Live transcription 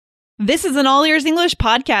This is an All Ears English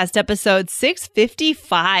podcast, episode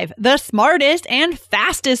 655, the smartest and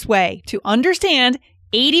fastest way to understand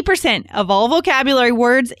 80% of all vocabulary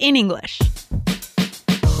words in English.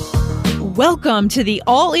 Welcome to the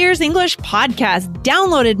All Ears English podcast,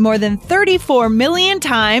 downloaded more than 34 million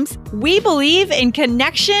times. We believe in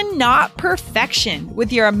connection, not perfection,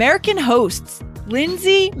 with your American hosts,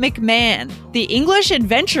 Lindsay McMahon, the English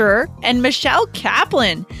adventurer, and Michelle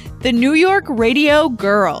Kaplan, the New York radio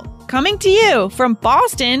girl. Coming to you from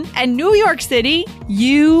Boston and New York City,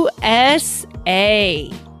 USA.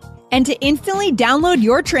 And to instantly download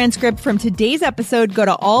your transcript from today's episode, go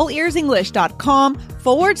to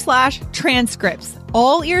allearsenglish.com/transcripts.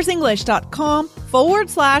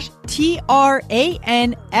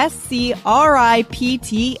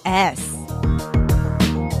 allearsenglish.com/transcripts.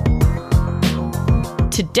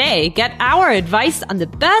 Today, get our advice on the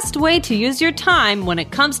best way to use your time when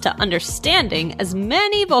it comes to understanding as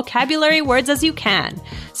many vocabulary words as you can,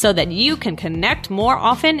 so that you can connect more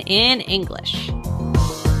often in English.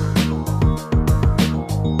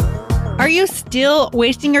 Are you still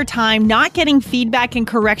wasting your time not getting feedback and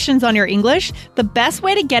corrections on your English? The best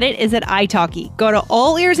way to get it is at italki. Go to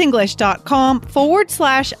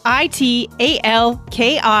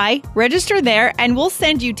allearsenglish.com/ITALKI, register there, and we'll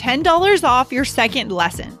send you $10 off your second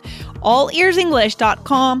lesson.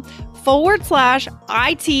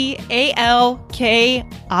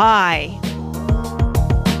 allearsenglish.com/ITALKI.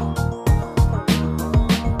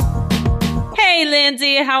 Hey,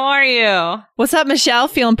 Lindsay, how are you? What's up, Michelle?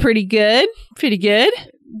 Feeling pretty good? Pretty good?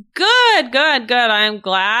 Good. I'm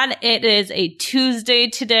glad. It is a Tuesday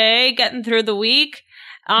today, getting through the week.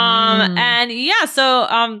 And yeah,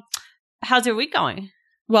 so how's your week going?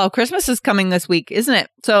 Well, Christmas is coming this week, isn't it?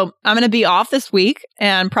 So I'm going to be off this week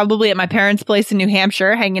and probably at my parents' place in New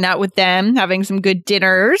Hampshire, hanging out with them, having some good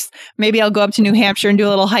dinners. Maybe I'll go up to New Hampshire and do a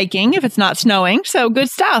little hiking if it's not snowing. So good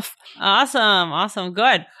stuff. Awesome.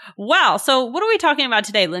 Good. Well, so what are we talking about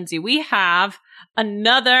today, Lindsay? We have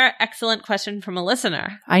another excellent question from a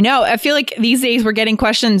listener. I know. I feel like these days we're getting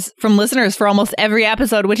questions from listeners for almost every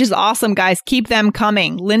episode, which is awesome, guys. Keep them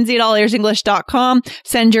coming. Lindsay@allearsenglish.com.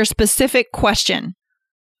 Send your specific question.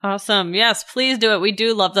 Awesome. Yes, please do it. We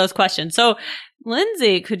do love those questions. So,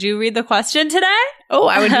 Lindsay, could you read the question today? Oh,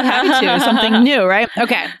 I would be happy to. Something new, right?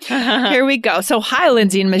 Okay. Here we go. So, hi,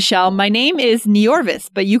 Lindsay and Michelle. My name is Neorvis,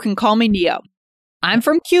 but you can call me Neo. I'm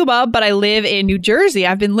from Cuba, but I live in New Jersey.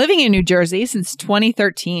 I've been living in New Jersey since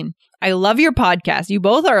 2013. I love your podcast. You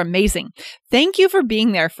both are amazing. Thank you for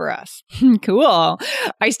being there for us. Cool.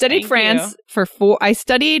 I studied French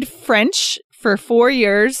for 4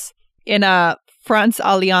 years in a France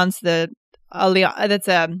Alliance, that's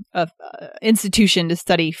a institution to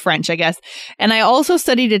study French, I guess. And I also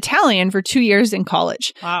studied Italian for 2 years in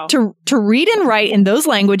college. Wow. To read and write in those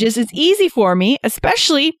languages is easy for me,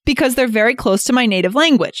 especially because they're very close to my native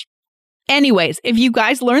language. Anyways, if you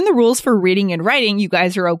guys learn the rules for reading and writing, you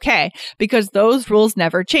guys are okay, because those rules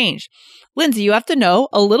never change. Lindsay, you have to know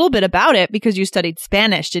a little bit about it because you studied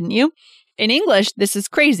Spanish, didn't you? In English, this is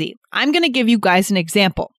crazy. I'm going to give you guys an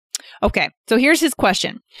example. Okay, so here's his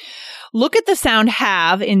question. Look at the sound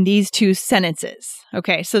have in these two sentences.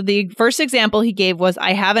 Okay, so the first example he gave was,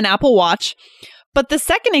 I have an Apple Watch. But the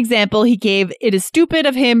second example he gave, it is stupid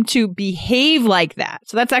of him to behave like that.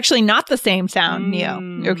 So that's actually not the same sound, Neo.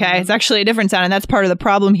 Okay, it's actually a different sound, and that's part of the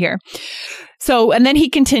problem here. So, and then he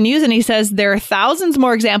continues and he says, there are thousands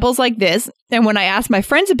more examples like this. And when I ask my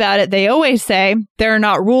friends about it, they always say, there are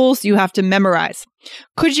not rules you have to memorize.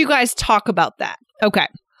 Could you guys talk about that? Okay.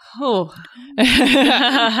 Oh, all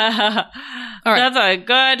right. That's a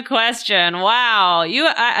good question. Wow,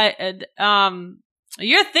 you're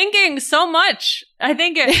thinking so much. I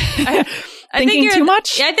think Thinking too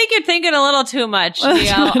much? I think you're thinking a little too much.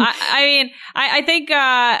 I think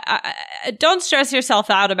don't stress yourself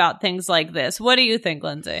out about things like this. What do you think,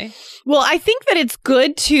 Lindsay? Well, I think that it's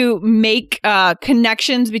good to make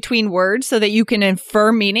connections between words so that you can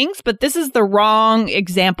infer meanings, but this is the wrong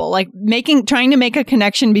example. Like trying to make a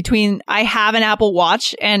connection between I have an Apple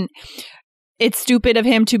Watch and it's stupid of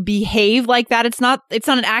him to behave like that. It's not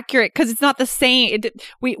an accurate, because it's not the same.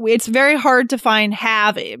 It's very hard to find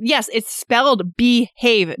have. Yes, it's spelled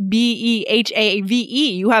behave,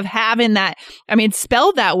 B-E-H-A-V-E. You have in that. I mean, it's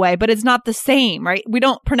spelled that way, but it's not the same, right? We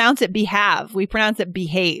don't pronounce it behave. We pronounce it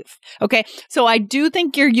behave. Okay. So I do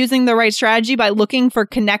think you're using the right strategy by looking for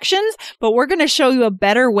connections, but we're going to show you a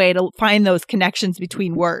better way to find those connections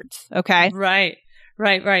between words. Okay. Right.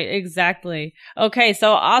 Exactly. Okay,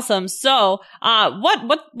 so awesome. So,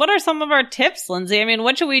 what are some of our tips, Lindsay? I mean,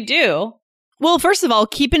 what should we do? Well, first of all,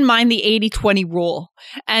 keep in mind the 80-20 rule.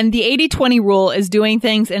 And the 80-20 rule is doing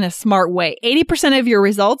things in a smart way. 80% of your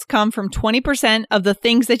results come from 20% of the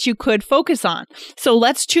things that you could focus on. So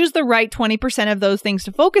let's choose the right 20% of those things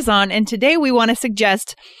to focus on. And today we want to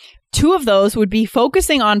suggest 2 of those would be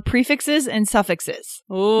focusing on prefixes and suffixes.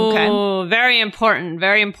 Ooh, okay. Very important.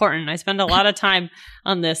 Very important. I spend a lot of time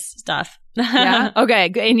on this stuff. Yeah. Okay.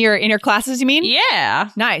 In your classes, you mean?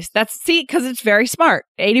 Yeah. Nice. Because it's very smart.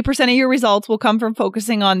 80% of your results will come from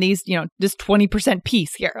focusing on these, this 20%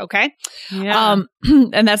 piece here. Okay. Yeah.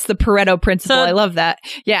 And that's the Pareto principle. I love that.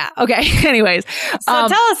 Yeah. Okay. Anyways. So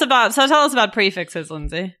tell us about prefixes,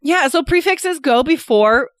 Lindsay. Yeah. So prefixes go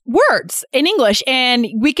before words in English, and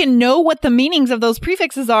we can know what the meanings of those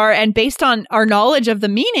prefixes are. And based on our knowledge of the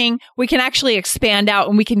meaning, we can actually expand out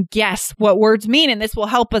and we can guess what words mean. And this will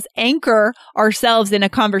help us anchor ourselves in a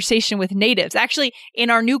conversation with natives. Actually,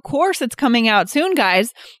 in our new course that's coming out soon,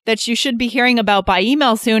 guys, that you should be hearing about by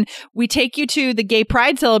email soon, we take you to the Gay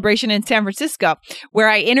Pride celebration in San Francisco, where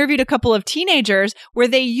I interviewed a couple of teenagers where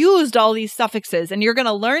they used all these suffixes. And you're going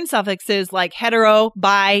to learn suffixes like hetero,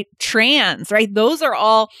 bi, trans, right? Those are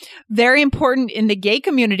all very important in the gay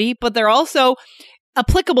community, but they're also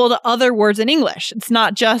applicable to other words in English. It's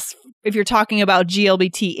not just if you're talking about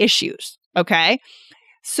GLBT issues, okay?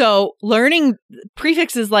 So learning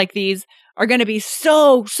prefixes like these are going to be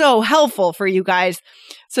so helpful for you guys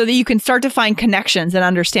so that you can start to find connections and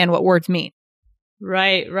understand what words mean.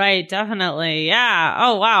 Right. Definitely. Yeah.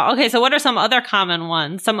 Oh, wow. Okay. So what are some other common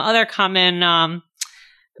ones? Some other common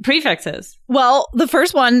prefixes? Well, the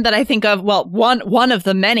first one that I think of, one of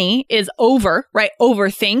the many is over, right?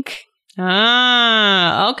 Overthink.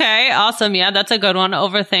 Ah, okay. Awesome. Yeah, that's a good one.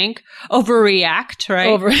 Overthink. Overreact,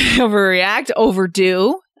 right? Overreact.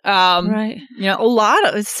 Overdo. Right. A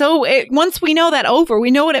lot of, once we know that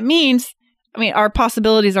we know what it means. I mean, our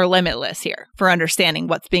possibilities are limitless here for understanding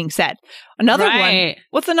what's being said. Another one.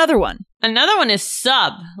 What's another one? Another one is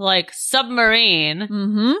like submarine.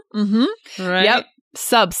 Right. Yep.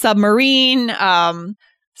 Submarine,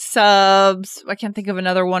 subs. I can't think of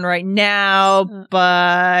another one right now,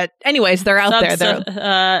 but anyways, they're out there.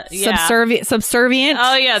 They're subservient.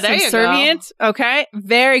 Oh yeah, there you go. Okay,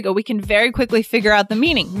 very good. We can very quickly figure out the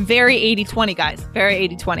meaning. Very 80-20, guys. Very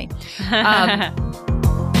 80-20.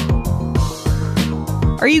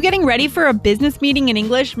 Are you getting ready for a business meeting in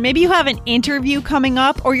English? Maybe you have an interview coming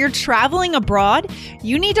up or you're traveling abroad.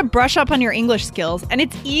 You need to brush up on your English skills, and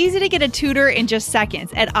it's easy to get a tutor in just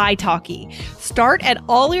seconds at italki. Start at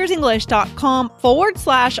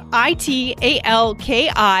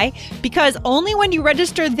allearsenglish.com/ITALKI because only when you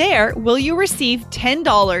register there will you receive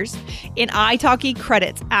 $10 in italki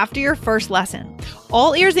credits after your first lesson.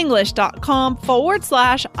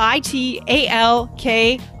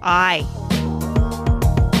 allearsenglish.com/ITALKI.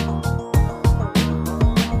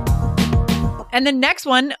 And the next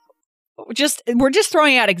one, we're just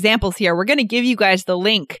throwing out examples here. We're going to give you guys the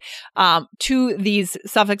link to these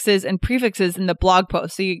suffixes and prefixes in the blog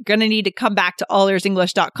post. So you're going to need to come back to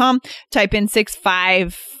allearsenglish.com, type in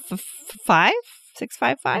 655?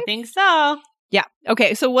 655? I think so. Yeah.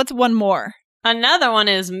 Okay. So what's one more? Another one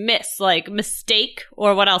is like mistake,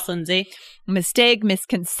 or what else, Lindsay? Mistake,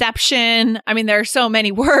 misconception. I mean, there are so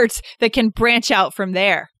many words that can branch out from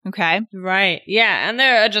there. Okay. Right. Yeah. And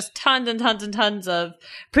there are just tons and tons and tons of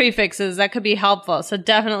prefixes that could be helpful. So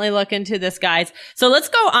definitely look into this, guys. So let's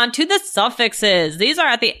go on to the suffixes. These are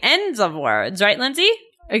at the ends of words, right, Lindsay?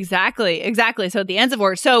 Exactly. So at the ends of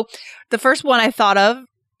words. So the first one I thought of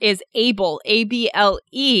is able,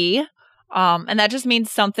 ABLE. And that just means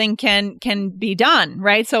something can be done,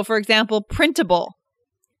 right? So for example, printable.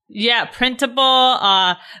 Yeah, printable,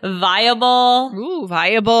 viable. Ooh,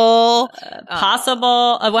 viable.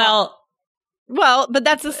 Possible. Well, but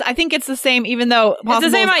I think it's the same, even though it's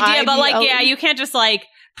the same idea, but like, yeah, you can't just like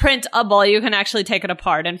printable. You can actually take it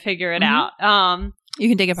apart and figure it out. You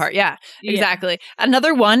can take it apart. Yeah, exactly. Yeah.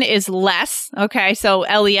 Another one is less. Okay. So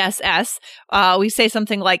LESS. We say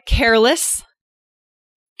something like careless.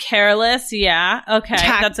 Careless. Yeah. Okay.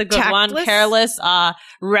 That's a good one. Careless.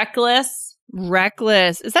 Reckless.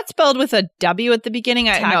 Reckless. Is that spelled with a W at the beginning?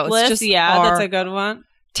 Tactless. It's just R. That's a good one.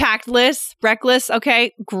 Tactless, reckless.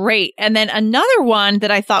 Okay, great. And then another one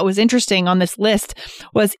that I thought was interesting on this list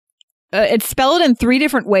was it's spelled in 3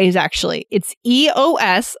 different ways, actually. It's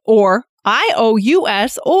EOS or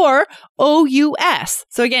IOUS or OUS.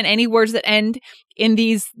 So again, any words that end in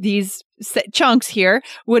these chunks here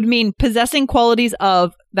would mean possessing qualities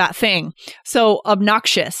of that thing. So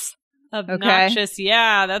obnoxious. Obnoxious. Okay.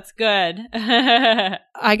 Yeah, that's good.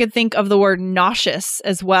 I could think of the word nauseous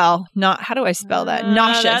as well. How do I spell that?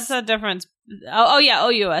 Nauseous. That's a difference. Oh yeah,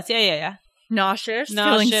 OUS. Yeah. Nauseous,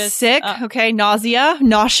 feeling Nauseous, sick. Okay. Nausea,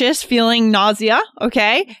 nauseous, feeling nausea.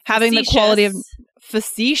 Okay. Having the quality of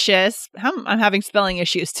facetious. I'm having spelling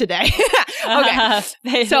issues today.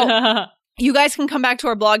 Okay. So you guys can come back to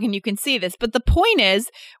our blog and you can see this. But the point is,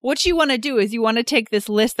 what you want to do is you want to take this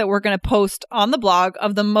list that we're going to post on the blog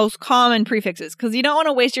of the most common prefixes, because you don't want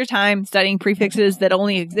to waste your time studying prefixes that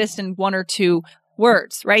only exist in 1 or 2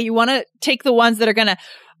 words, right? You want to take the ones that are going to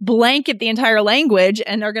blanket the entire language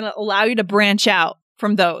and are going to allow you to branch out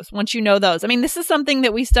from those once you know those. I mean, this is something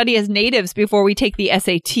that we study as natives before we take the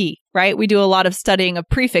SAT, right? We do a lot of studying of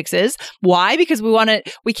prefixes. Why? Because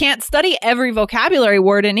we can't study every vocabulary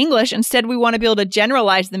word in English. Instead, we want to be able to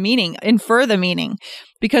generalize the meaning, infer the meaning,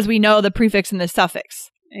 because we know the prefix and the suffix.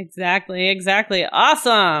 Exactly.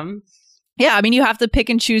 Awesome. Yeah, I mean, you have to pick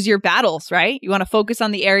and choose your battles, right? You want to focus on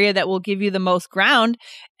the area that will give you the most ground.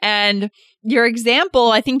 And your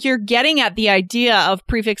example, I think you're getting at the idea of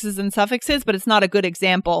prefixes and suffixes, but it's not a good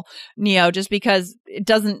example, Neo, just because it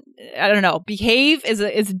doesn't, I don't know, behave is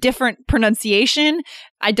a different pronunciation.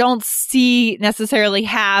 I don't see necessarily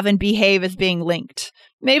have and behave as being linked.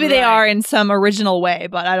 Maybe they are in some original way,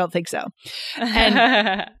 but I don't think so.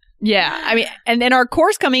 And yeah, I mean, and in our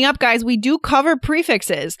course coming up, guys, we do cover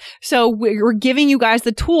prefixes. So we're giving you guys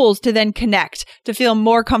the tools to then connect, to feel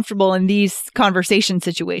more comfortable in these conversation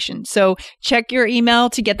situations. So check your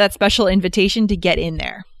email to get that special invitation to get in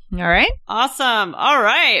there. All right. Awesome. All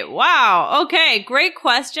right. Wow. Okay. Great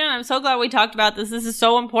question. I'm so glad we talked about this. This is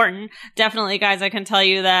so important. Definitely, guys, I can tell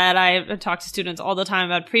you that I talk to students all the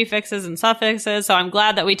time about prefixes and suffixes. So I'm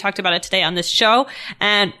glad that we talked about it today on this show.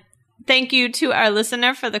 And thank you to our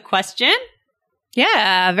listener for the question.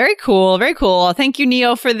 Yeah, very cool. Very cool. Thank you,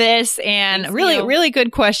 Neo, for this. And Thanks, really, Neo. really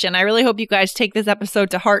good question. I really hope you guys take this episode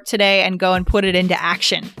to heart today and go and put it into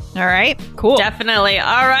action. All right? Cool. Definitely.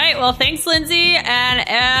 All right. Well, thanks, Lindsay. And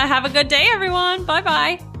have a good day, everyone.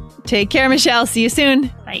 Bye-bye. Take care, Michelle. See you soon.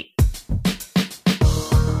 Bye.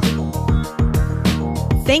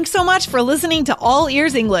 Thanks so much for listening to All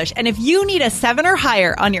Ears English. And if you need a 7 or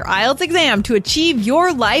higher on your IELTS exam to achieve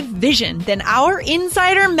your life vision, then our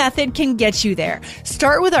Insider Method can get you there.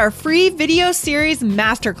 Start with our free video series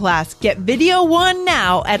masterclass. Get video 1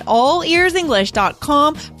 now at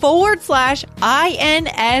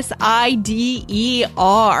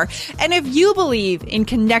allearsenglish.com/INSIDER. And if you believe in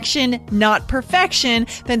connection, not perfection,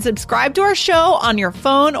 then subscribe to our show on your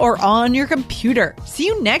phone or on your computer. See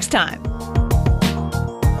you next time.